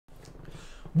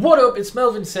What up, it's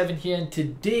Melvin7 here, and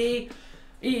today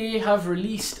EA have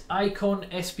released Icon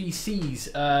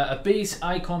SBCs, a base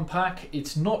icon pack.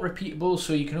 It's not repeatable,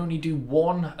 so you can only do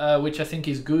one, which I think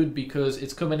is good because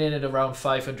it's coming in at around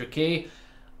 500k.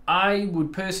 I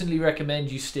would personally recommend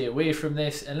you stay away from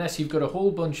this unless you've got a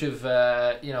whole bunch of,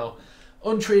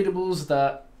 untradables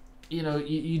that,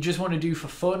 you just want to do for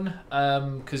fun.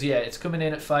 Because, yeah, it's coming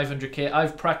in at 500k.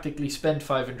 I've practically spent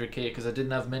 500k because I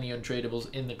didn't have many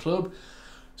untradables in the club.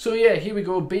 So yeah, here we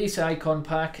go, base icon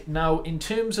pack. Now, in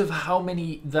terms of how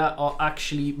many that are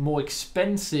actually more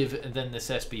expensive than this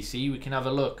SBC, we can have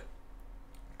a look.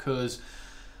 Because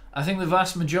I think the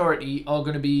vast majority are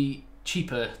going to be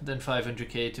cheaper than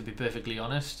 500k, to be perfectly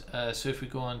honest. So if we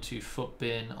go on to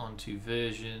footbin, onto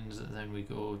versions, and then we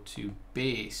go to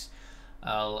base,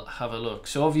 I'll have a look.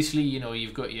 So obviously,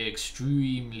 you've got your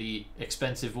extremely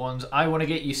expensive ones. I want to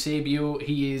get you Sabio.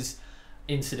 He is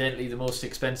incidentally the most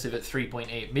expensive at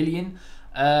 3.8 million.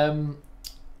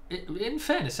 In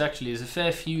fairness, actually, there's a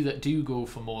fair few that do go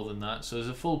for more than that. So there's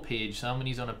a full page. So how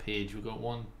many's on a page? We've got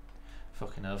one.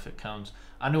 Fucking hell, if it counts.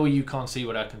 I know you can't see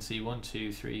what I can see. 1,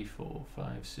 2, 3, 4,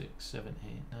 5, 6, 7,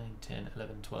 8, 9, 10,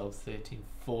 11, 12, 13,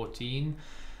 14,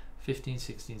 15,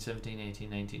 16, 17, 18,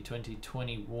 19, 20,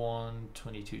 21,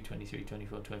 22, 23,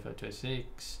 24, 25,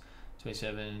 26,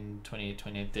 27, 28,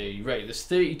 29, 30. Right, there's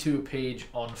 32 a page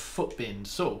on footbin.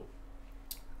 So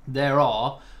there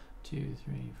are 2,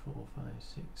 3, 4, 5,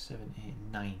 6, 7, 8,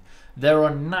 9. There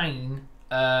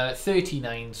are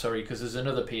 39, sorry, because there's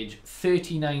another page,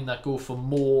 39 that go for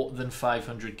more than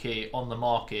 500k on the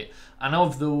market. And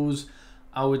of those,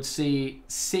 I would say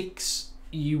 6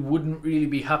 you wouldn't really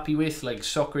be happy with, like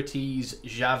Socrates,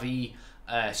 Xavi,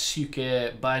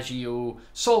 Suke, Baggio,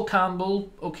 Sol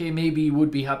Campbell. Okay, maybe you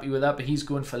would be happy with that, but he's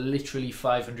going for literally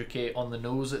 500k on the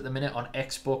nose at the minute. On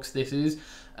Xbox, this is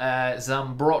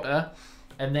Zambrotta.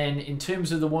 And then in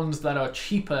terms of the ones that are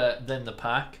cheaper than the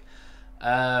pack,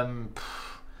 I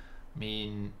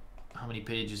mean, how many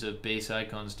pages of base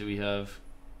icons do we have?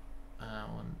 1,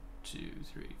 2, 3, 4,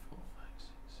 5,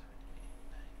 6, 7, 8,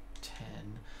 9,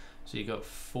 10. So you've got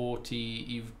 40,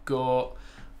 you've got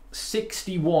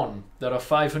 61 that are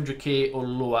 500k or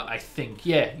lower, I think.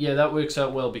 Yeah, that works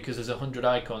out well because there's 100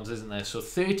 icons, isn't there? So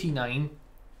 39.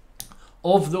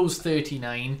 Of those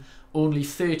 39, only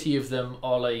 30 of them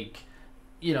are like,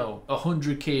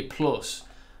 100k plus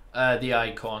the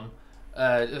icon.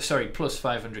 Sorry, plus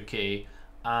 500k.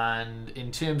 And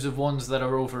in terms of ones that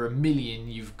are over 1 million,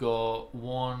 you've got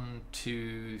 1,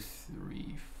 2,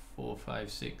 3, 4,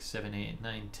 5, 6, 7, 8,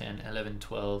 9, 10, 11,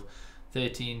 12,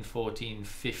 13, 14,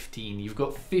 15. You've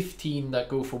got 15 that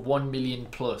go for 1 million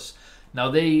plus. Now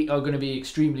they are going to be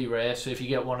extremely rare, so if you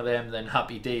get one of them, then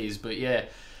happy days. But yeah,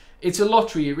 it's a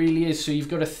lottery, it really is. So you've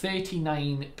got a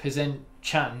 39%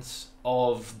 chance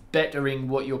of bettering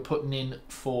what you're putting in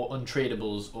for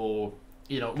untradables, or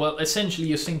well, essentially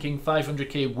you're sinking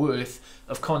 500k worth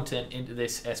of content into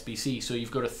this SBC. So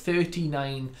you've got a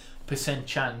 39%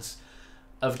 chance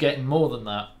of getting more than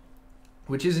that,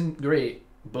 which isn't great.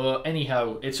 But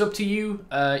anyhow, it's up to you.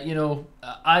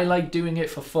 I like doing it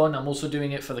for fun. I'm also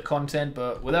doing it for the content.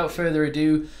 But without further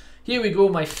ado, here we go.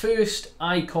 My first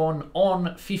icon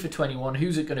on FIFA 21.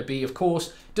 Who's it going to be? Of course,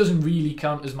 it doesn't really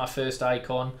count as my first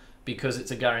icon because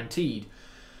it's a guaranteed.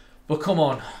 But come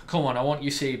on. I want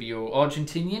Eusebio.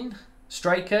 Argentinian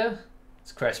striker.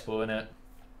 It's Crespo, isn't it?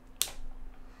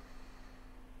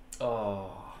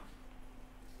 Oh,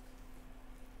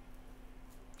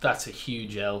 that's a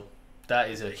huge L. That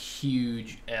is a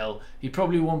huge L. He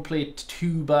probably won't play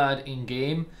too bad in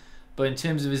game, but in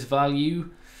terms of his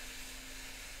value,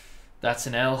 that's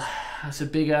an L. That's a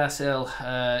big ass L.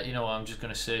 I'm just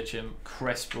going to search him.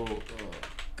 Crespo. Oh,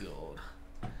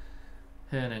 God.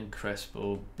 Hernan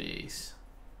Crespo base.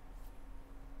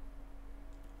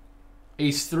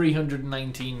 He's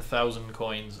 319,000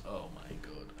 coins. Oh, my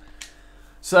God.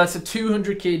 So that's a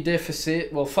 200k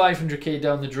deficit. Well, 500k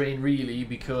down the drain, really,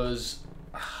 because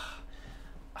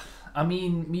I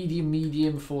mean, medium,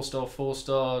 4-star,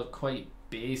 4-star, quite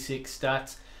basic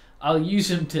stats. I'll use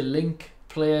them to link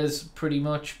players pretty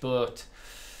much, but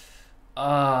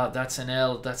that's an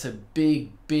L. That's a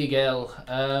big L.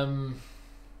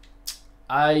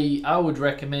 I would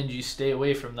recommend you stay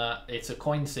away from that. It's a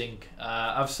coin sink.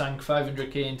 I've sank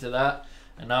 500k into that,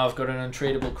 and now I've got an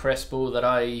untradable Crespo that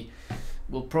I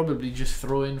will probably just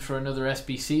throw in for another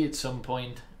SBC at some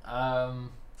point.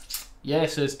 Yeah,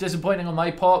 so it's disappointing on my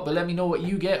part, but let me know what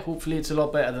you get. Hopefully it's a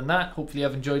lot better than that. Hopefully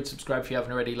you've enjoyed. Subscribe if you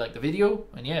haven't already. Like the video,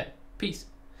 and yeah, peace.